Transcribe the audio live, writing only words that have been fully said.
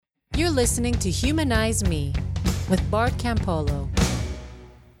You're listening to Humanize Me with Bart Campolo.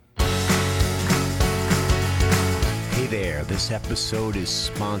 Hey there, this episode is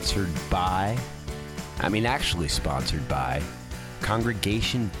sponsored by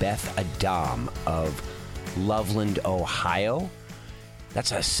Congregation Beth Adam of Loveland, Ohio.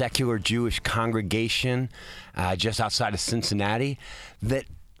 That's a secular Jewish congregation just outside of Cincinnati that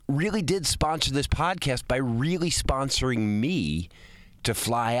really did sponsor this podcast by really sponsoring me to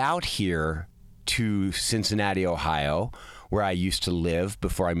fly out here to Cincinnati, Ohio, where I used to live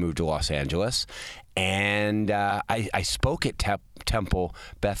before I moved to Los Angeles. And I spoke at Temple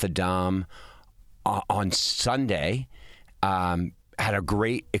Beth Adam on Sunday. Had a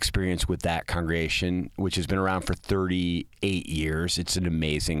great experience with that congregation, which has been around for 38 years. It's an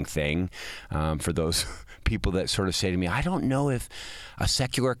amazing thing. For those people that sort of say to me, I don't know if a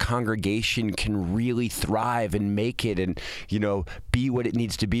secular congregation can really thrive and make it and, be what it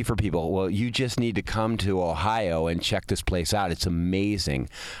needs to be for people. Well, you just need to come to Ohio and check this place out. It's amazing.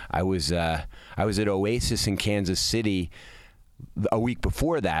 I was at Oasis in Kansas City a week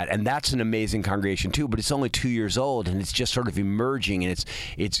before that, and that's an amazing congregation too, but it's only 2 years old and it's just sort of emerging and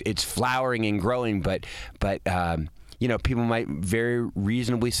it's flowering and growing, but people might very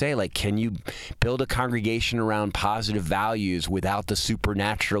reasonably say, like, can you build a congregation around positive values without the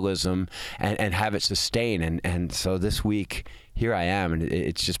supernaturalism and have it sustain? And so this week here I am, and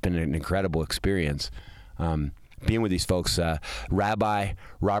it's just been an incredible experience being with these folks. Rabbi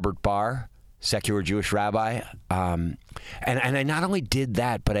Robert Barr, secular Jewish rabbi. And I not only did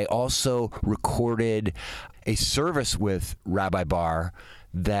that, but I also recorded a service with Rabbi Barr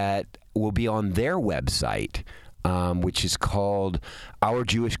that will be on their website, which is called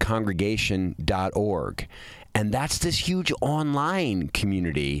ourjewishcongregation.org. And that's this huge online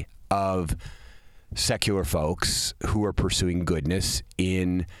community of secular folks who are pursuing goodness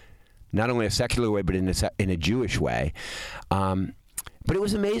in not only a secular way, but in a Jewish way. But it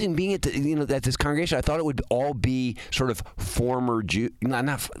was amazing being at at this congregation. I thought it would all be sort of former Jew,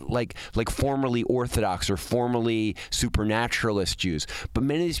 not like formerly Orthodox or formerly supernaturalist Jews. But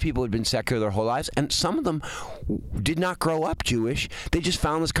many of these people had been secular their whole lives, and some of them did not grow up Jewish. They just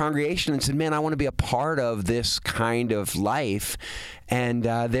found this congregation and said, "Man, I want to be a part of this kind of life," and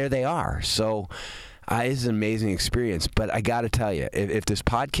there they are. So it's an amazing experience. But I got to tell you, if this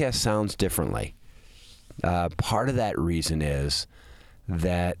podcast sounds differently, part of that reason is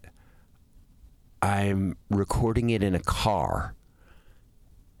that I'm recording it in a car,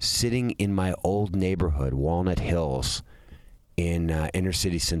 sitting in my old neighborhood, Walnut Hills, in inner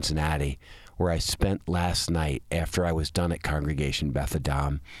city Cincinnati, where I spent last night after I was done at Congregation Beth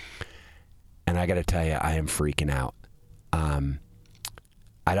Adam. And I got to tell you, I am freaking out.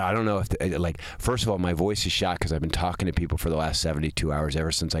 I don't know if, first of all, my voice is shot because I've been talking to people for the last 72 hours.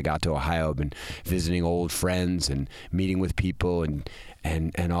 Ever since I got to Ohio, I've been visiting old friends and meeting with people and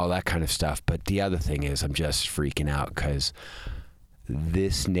all that kind of stuff. But the other thing is I'm just freaking out because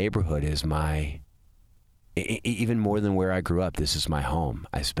this neighborhood is even more than where I grew up, this is my home.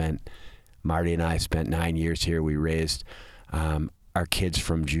 Marty and I spent 9 years here. We raised our kids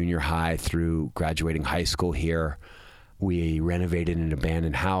from junior high through graduating high school here. We renovated an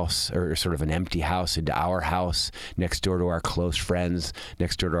abandoned house, or sort of an empty house, into our house next door to our close friends,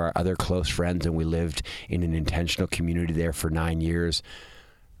 next door to our other close friends, and we lived in an intentional community there for 9 years,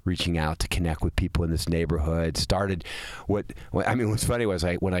 reaching out to connect with people in this neighborhood. What's funny was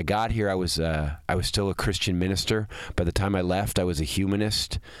when I got here, I was still a Christian minister. By the time I left, I was a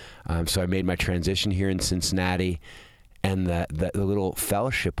humanist. So I made my transition here in Cincinnati, and the little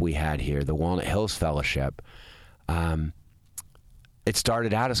fellowship we had here, the Walnut Hills Fellowship. It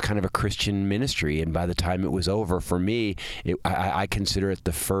started out as kind of a Christian ministry, and by the time it was over, for me, I consider it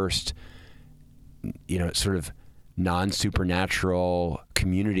the first, sort of non-supernatural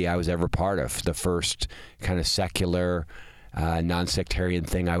community I was ever part of, the first kind of secular, non-sectarian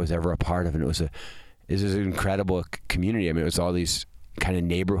thing I was ever a part of, and it was an incredible community. I mean, it was all these kind of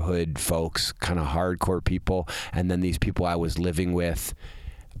neighborhood folks, kind of hardcore people, and then these people I was living with,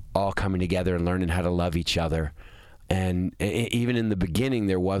 all coming together and learning how to love each other. And even in the beginning,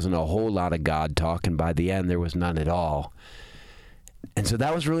 there wasn't a whole lot of God talk, and by the end, there was none at all. And so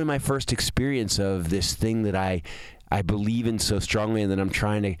that was really my first experience of this thing that I believe in so strongly, and that I'm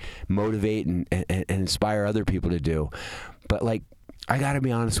trying to motivate and inspire other people to do. But I got to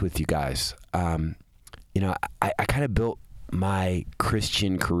be honest with you guys. I kind of built my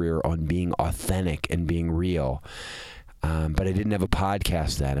Christian career on being authentic and being real. But I didn't have a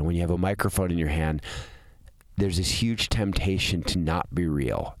podcast then. And when you have a microphone in your hand, there's this huge temptation to not be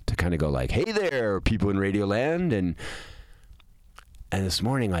real, to kind of go like, hey there, people in Radio Land. And this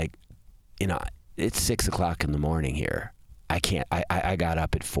morning, it's 6 o'clock in the morning here. I got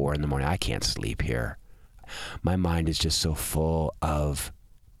up at 4 in the morning. I can't sleep here. My mind is just so full of,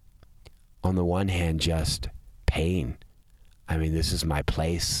 on the one hand, just pain. I mean, this is my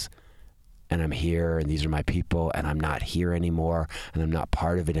place, and I'm here, and these are my people, and I'm not here anymore, and I'm not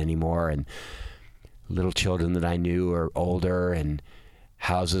part of it anymore. And little children that I knew are older, and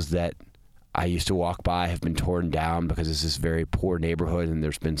houses that I used to walk by have been torn down because it's this very poor neighborhood, and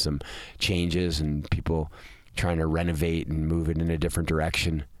there's been some changes and people trying to renovate and move it in a different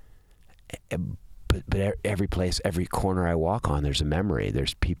direction. But every place, every corner I walk on, there's a memory.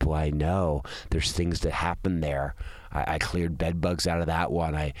 There's people I know. There's things that happen there. I cleared bed bugs out of that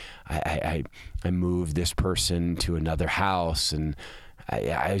one. I moved this person to another house, and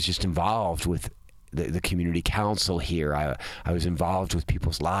I was just involved with the community council here. I was involved with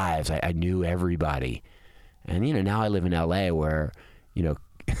people's lives. I knew everybody. And, now I live in LA where, a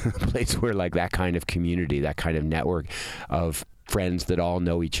place where like that kind of community, that kind of network of friends that all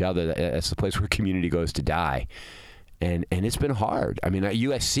know each other, that's the place where community goes to die. And it's been hard. I mean, at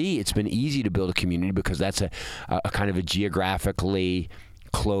USC, it's been easy to build a community because that's a kind of a geographically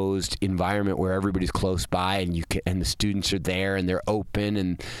closed environment where everybody's close by, and the students are there, and they're open,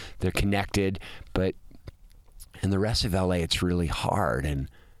 and they're connected. But in the rest of LA, it's really hard. And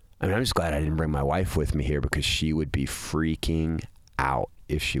I mean, I'm just glad I didn't bring my wife with me here, because she would be freaking out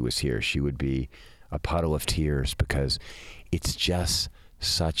if she was here. She would be a puddle of tears, because it's just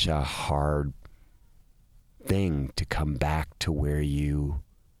such a hard thing to come back to where you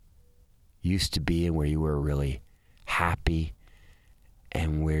used to be, and where you were really happy,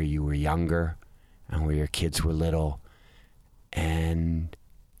 and where you were younger, and where your kids were little, and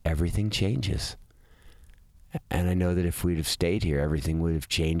everything changes. And I know that if we'd have stayed here, everything would have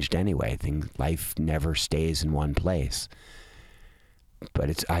changed anyway. Life never stays in one place.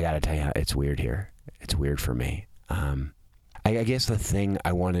 But I gotta tell you, it's weird here. It's weird for me. I guess the thing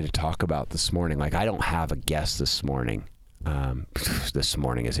I wanted to talk about this morning, like, I don't have a guest this morning. This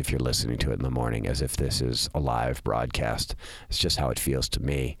morning, as if you're listening to it in the morning, as if this is a live broadcast. It's just how it feels to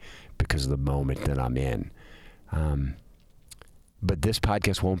me because of the moment that I'm in. But this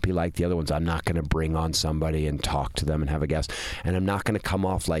podcast won't be like the other ones. I'm not going to bring on somebody and talk to them and have a guest. And I'm not going to come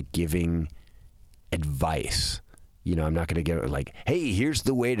off like giving advice. I'm not going to get like, hey, here's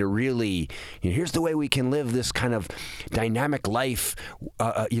the way to really, here's the way we can live this kind of dynamic life,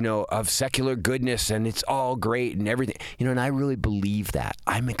 of secular goodness, and it's all great and everything. And I really believe that.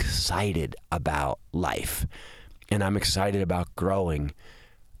 I'm excited about life, and I'm excited about growing.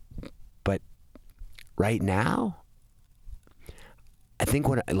 But right now, I think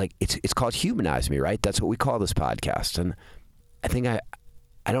it's called Humanize Me, right? That's what we call this podcast. And I think I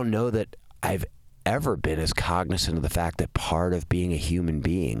don't know that I've ever been as cognizant of the fact that part of being a human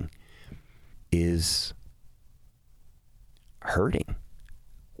being is hurting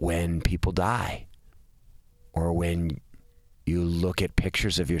when people die, or when you look at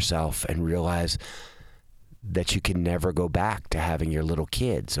pictures of yourself and realize that you can never go back to having your little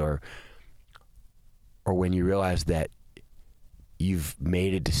kids, or when you realize that you've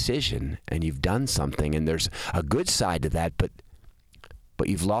made a decision and you've done something, and there's a good side to that, but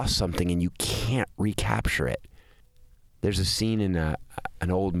you've lost something and you can't recapture it. There's a scene in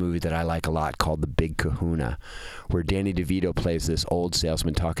an old movie that I like a lot called The Big Kahuna, where Danny DeVito plays this old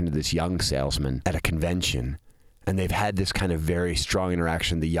salesman talking to this young salesman at a convention. And they've had this kind of very strong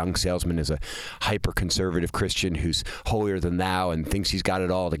interaction. The young salesman is a hyper-conservative Christian who's holier than thou and thinks he's got it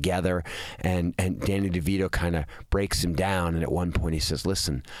all together. And Danny DeVito kind of breaks him down. And at one point he says,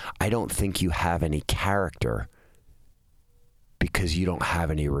 listen, I don't think you have any character because you don't have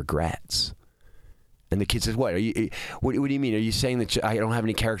any regrets. And the kid says, what do you mean? Are you saying that I don't have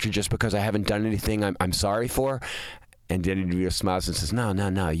any character just because I haven't done anything I'm sorry for? And Danny DeVito smiles and says,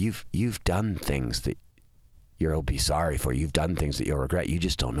 no. You've done things that you'll be sorry for. You've done things that you'll regret. You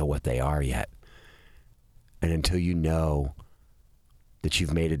just don't know what they are yet. And until you know that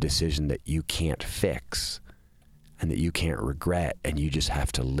you've made a decision that you can't fix and that you can't regret, and you just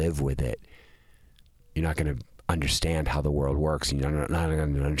have to live with it, you're not going to understand how the world works, and you're not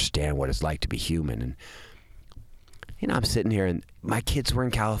going to understand what it's like to be human. And I'm sitting here, and my kids were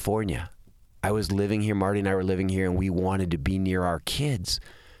in California. I was living here, Marty and I were living here, and we wanted to be near our kids.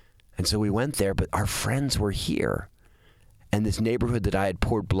 And so we went there, but our friends were here. And this neighborhood that I had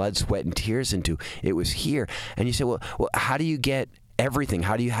poured blood, sweat, and tears into, it was here. And you say, well, how do you get everything?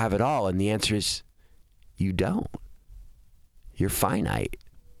 How do you have it all? And the answer is, you don't. You're finite.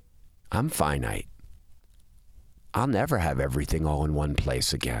 I'm finite. I'll never have everything all in one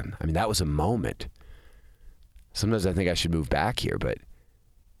place again. I mean, that was a moment. Sometimes I think I should move back here, but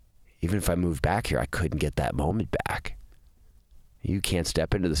even if I moved back here, I couldn't get that moment back. You can't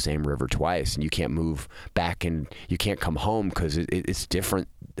step into the same river twice, and you can't move back, and you can't come home because it's different.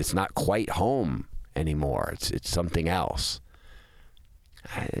 It's not quite home anymore. It's something else.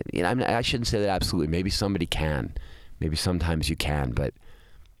 I shouldn't say that absolutely. Maybe somebody can. Maybe sometimes you can, but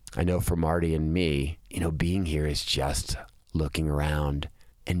I know for Marty and me, being here is just looking around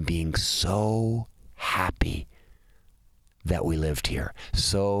and being so happy that we lived here.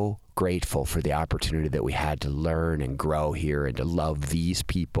 So grateful for the opportunity that we had to learn and grow here and to love these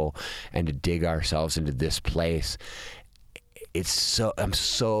people and to dig ourselves into this place. I'm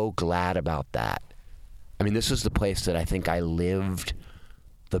so glad about that. I mean, this was the place that I think I lived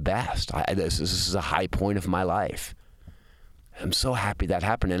the best. This is a high point of my life. I'm so happy that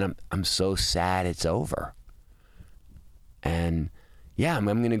happened, and I'm so sad it's over. And yeah, I'm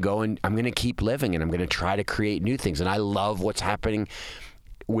going to go and I'm going to keep living, and I'm going to try to create new things. And I love what's happening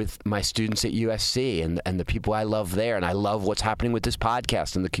with my students at USC and the people I love there. And I love what's happening with this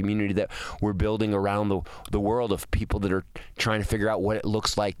podcast and the community that we're building around the world of people that are trying to figure out what it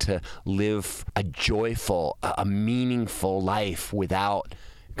looks like to live a joyful, a meaningful life without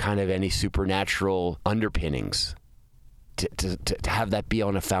kind of any supernatural underpinnings. To have that be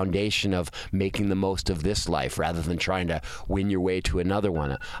on a foundation of making the most of this life rather than trying to win your way to another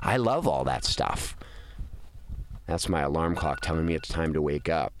one. I love all that stuff. That's my alarm clock telling me it's time to wake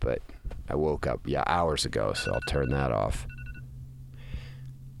up, but I woke up, hours ago, so I'll turn that off.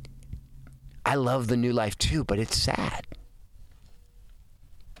 I love the new life too, but it's sad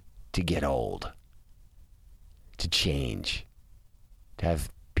to get old, to change, to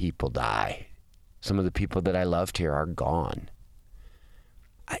have people die. Some of the people that I loved here are gone.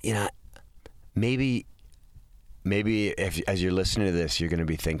 Maybe if as you're listening to this, you're going to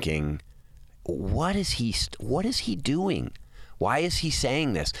be thinking, what is he doing? Why is he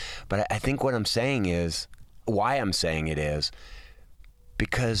saying this? But I think what I'm saying is, why I'm saying it is,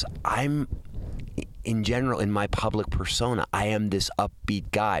 because I'm, in general, in my public persona, I am this upbeat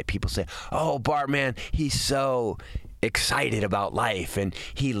guy. People say, oh, Bart, man, he's so excited about life and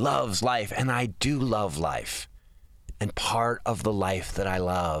he loves life, and I do love life, and part of the life that I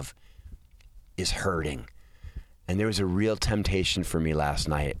love is hurting. And there was a real temptation for me last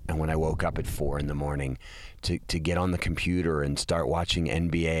night, and when I woke up at 4 a.m, to get on the computer and start watching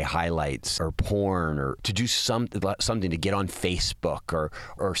NBA highlights or porn, or to do something to get on Facebook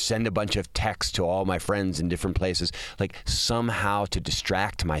or send a bunch of texts to all my friends in different places, like somehow to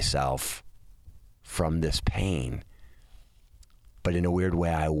distract myself from this pain. But in a weird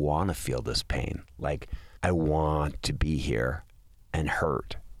way, I want to feel this pain. Like, I want to be here and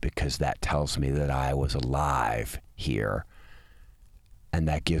hurt, because that tells me that I was alive here. And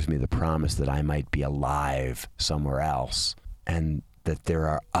that gives me the promise that I might be alive somewhere else, and that there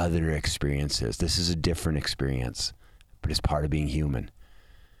are other experiences. This is a different experience, but it's part of being human.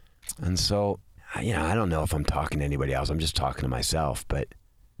 And so, I don't know if I'm talking to anybody else. I'm just talking to myself, but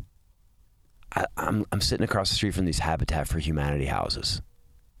I'm sitting across the street from these Habitat for Humanity houses,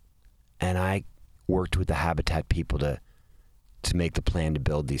 and I worked with the Habitat people to make the plan to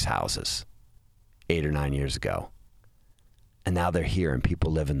build these houses 8 or 9 years ago. And now they're here and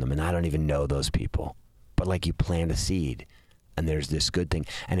people live in them, and I don't even know those people. But like, you plant a seed and there's this good thing.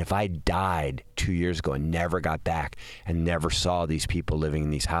 And if I died 2 years ago and never got back and never saw these people living in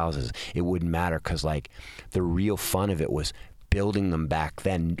these houses, it wouldn't matter, because like, the real fun of it was building them back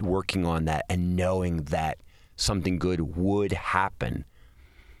then, working on that and knowing that something good would happen.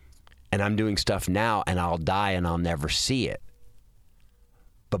 And I'm doing stuff now and I'll die and I'll never see it.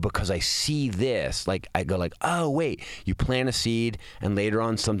 But because I see this, like, I go like, oh, wait, you plant a seed and later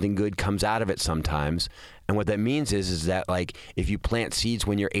on something good comes out of it sometimes. And what that means is that, like, if you plant seeds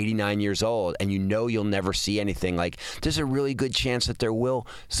when you're 89 years old and you'll never see anything, like, there's a really good chance that there will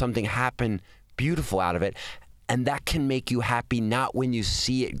something happen beautiful out of it. And that can make you happy, not when you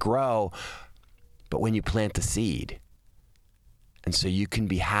see it grow, but when you plant the seed. And so you can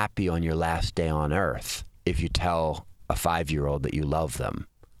be happy on your last day on earth if you tell a 5-year-old that you love them.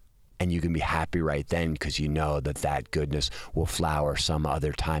 And you can be happy right then, because you know that goodness will flower some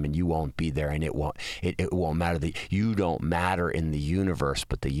other time, and you won't be there, and it won't matter that you don't matter in the universe,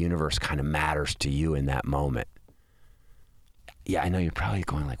 but the universe kind of matters to you in that moment. Yeah, I know you're probably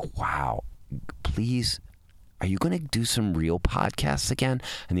going like, wow, please, are you going to do some real podcasts again?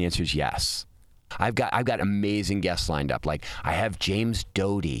 And the answer is yes. I've got amazing guests lined up. Like, I have James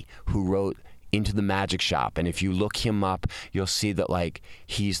Doty, who wrote Into the Magic Shop, and if you look him up, you'll see that, like,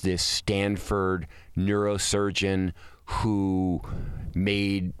 he's this Stanford neurosurgeon who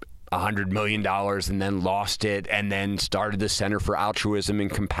made $100 million and then lost it, and then started the Center for Altruism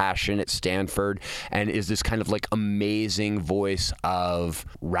and Compassion at Stanford, and is this kind of like amazing voice of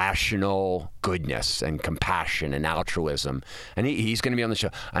rational goodness and compassion and altruism. And he's going to be on the show.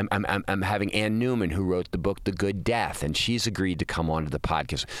 I'm having Ann Newman, who wrote the book The Good Death, and she's agreed to come on to the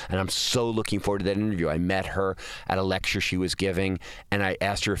podcast. And I'm so looking forward to that interview. I met her at a lecture she was giving, and I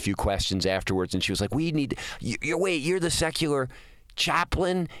asked her a few questions afterwards, and she was like, you're the secular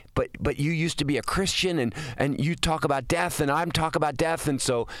chaplain, but you used to be a Christian, and you talk about death, and I'm talk about death, and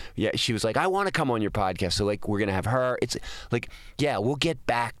so yeah, she was like, I want to come on your podcast. So like, we're gonna have her. It's like, yeah, we'll get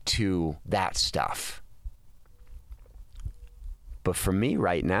back to that stuff. But for me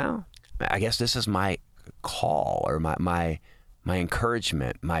right now, I guess this is my call, or my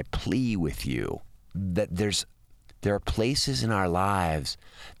encouragement, my plea with you, that there are places in our lives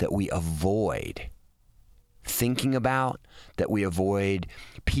that we avoid thinking about, that we avoid,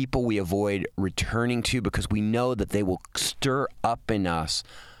 people we avoid returning to, because we know that they will stir up in us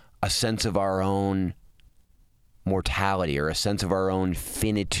a sense of our own mortality or a sense of our own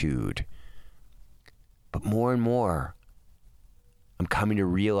finitude. But more and more, I'm coming to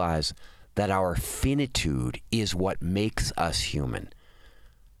realize that our finitude is what makes us human.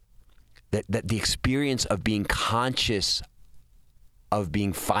 That the experience of being conscious of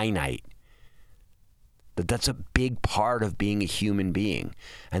being finite, that's a big part of being a human being.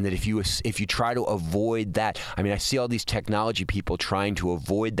 And that if you try to avoid that, I mean, I see all these technology people trying to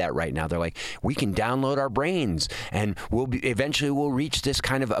avoid that right now. They're like, we can download our brains and eventually we'll reach this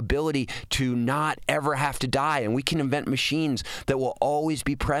kind of ability to not ever have to die. And we can invent machines that will always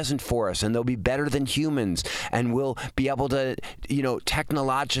be present for us, and they'll be better than humans. And we'll be able to,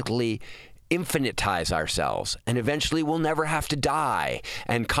 technologically infinitize ourselves, and eventually we'll never have to die,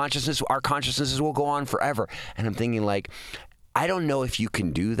 and our consciousnesses will go on forever. And I'm thinking, like, I don't know if you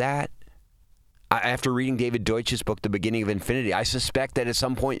can do that. After reading David Deutsch's book, The Beginning of Infinity, I suspect that at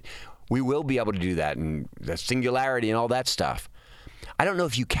some point we will be able to do that, and the singularity and all that stuff. I don't know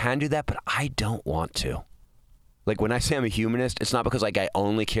if you can do that, but I don't want to. Like, when I say I'm a humanist, it's not because, like, I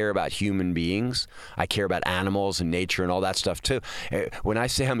only care about human beings. I care about animals and nature and all that stuff, too. When I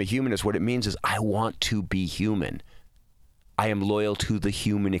say I'm a humanist, what it means is I want to be human. I am loyal to the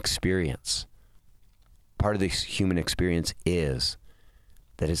human experience. Part of the human experience is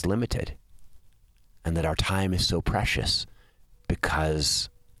that it's limited, and that our time is so precious because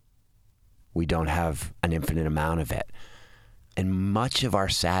we don't have an infinite amount of it. And much of our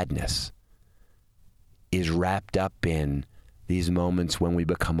sadness is wrapped up in these moments when we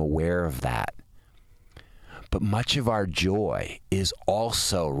become aware of that. But much of our joy is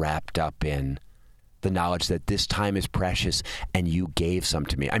also wrapped up in the knowledge that this time is precious and you gave some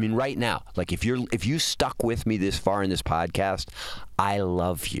to me. I mean, right now, like, if you stuck with me this far in this podcast, I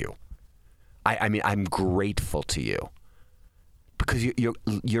love you. I mean, I'm grateful to you, because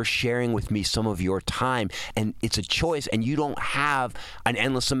you're sharing with me some of your time, and it's a choice, and you don't have an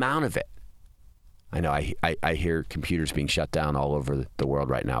endless amount of it. I know I hear computers being shut down all over the world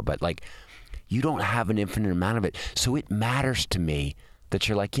right now, but, like, you don't have an infinite amount of it. So it matters to me that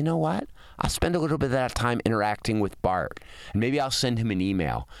you're like, you know what? I'll spend a little bit of that time interacting with Bart. And maybe I'll send him an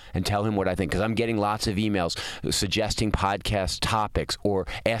email and tell him what I think, because I'm getting lots of emails suggesting podcast topics or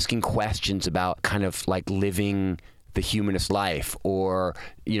asking questions about kind of like living the humanist life, or,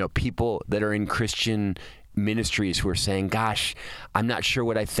 people that are in Christian ministries who are saying, gosh, I'm not sure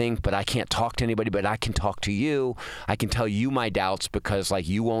what I think, but I can't talk to anybody, but I can talk to you. I can tell you my doubts because, like,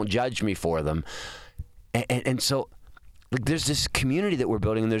 you won't judge me for them. And so, like, there's this community that we're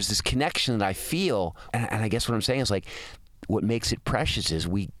building, and there's this connection that I feel. And I guess what I'm saying is, like, what makes it precious is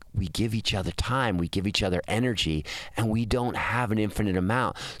we give each other time, we give each other energy, and we don't have an infinite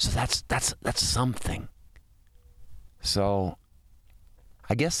amount. So that's something. So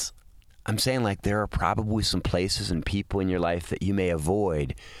I guess I'm saying, like, there are probably some places and people in your life that you may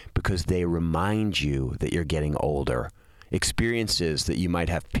avoid because they remind you that you're getting older. Experiences that you might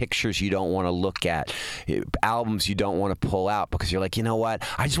have, pictures you don't want to look at, albums you don't want to pull out because you're like, you know what?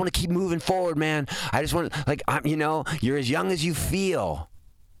 I just want to keep moving forward, man. I just want to, like, you're as young as you feel.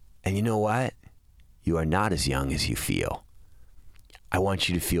 And you know what? You are not as young as you feel. I want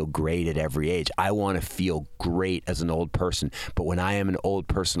you to feel great at every age. I want to feel great as an old person. But when I am an old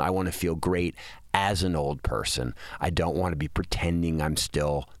person, I want to feel great as an old person. I don't want to be pretending I'm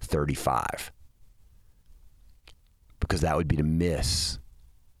still 35. Because that would be to miss.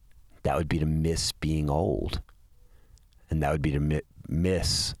 That would be to miss being old. And that would be to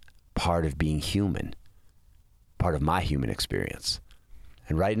miss part of being human. Part of my human experience.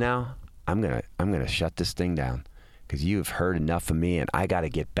 And right now, I'm gonna shut this thing down. because you've heard enough of me, and I got to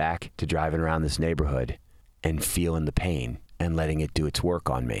get back to driving around this neighborhood and feeling the pain and letting it do its work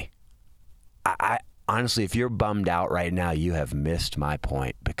on me. I honestly, if you're bummed out right now, you have missed my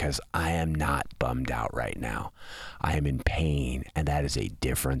point, because I am not bummed out right now. I am in pain, and that is a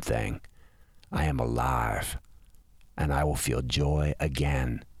different thing. I am alive, and I will feel joy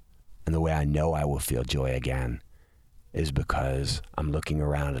again. And the way I know I will feel joy again is because I'm looking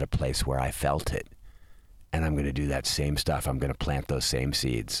around at a place where I felt it. And I'm going to do that same stuff. I'm going to plant those same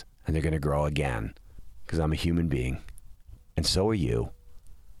seeds, and they're going to grow again, because I'm a human being, and so are you.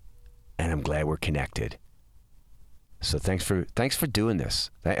 And I'm glad we're connected. So thanks for doing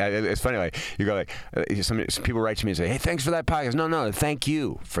this. It's funny, like you go like some people write to me and say, "Hey, thanks for that podcast." No, thank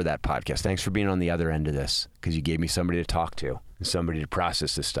you for that podcast. Thanks for being on the other end of this, because you gave me somebody to talk to and somebody to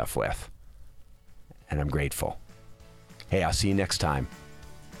process this stuff with, and I'm grateful. Hey, I'll see you next time,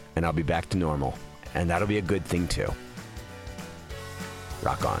 and I'll be back to normal, and that'll be a good thing too.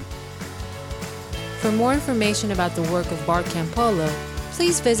 Rock on. For more information about the work of Bart Campolo,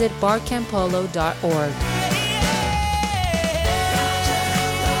 please visit bartcampolo.org.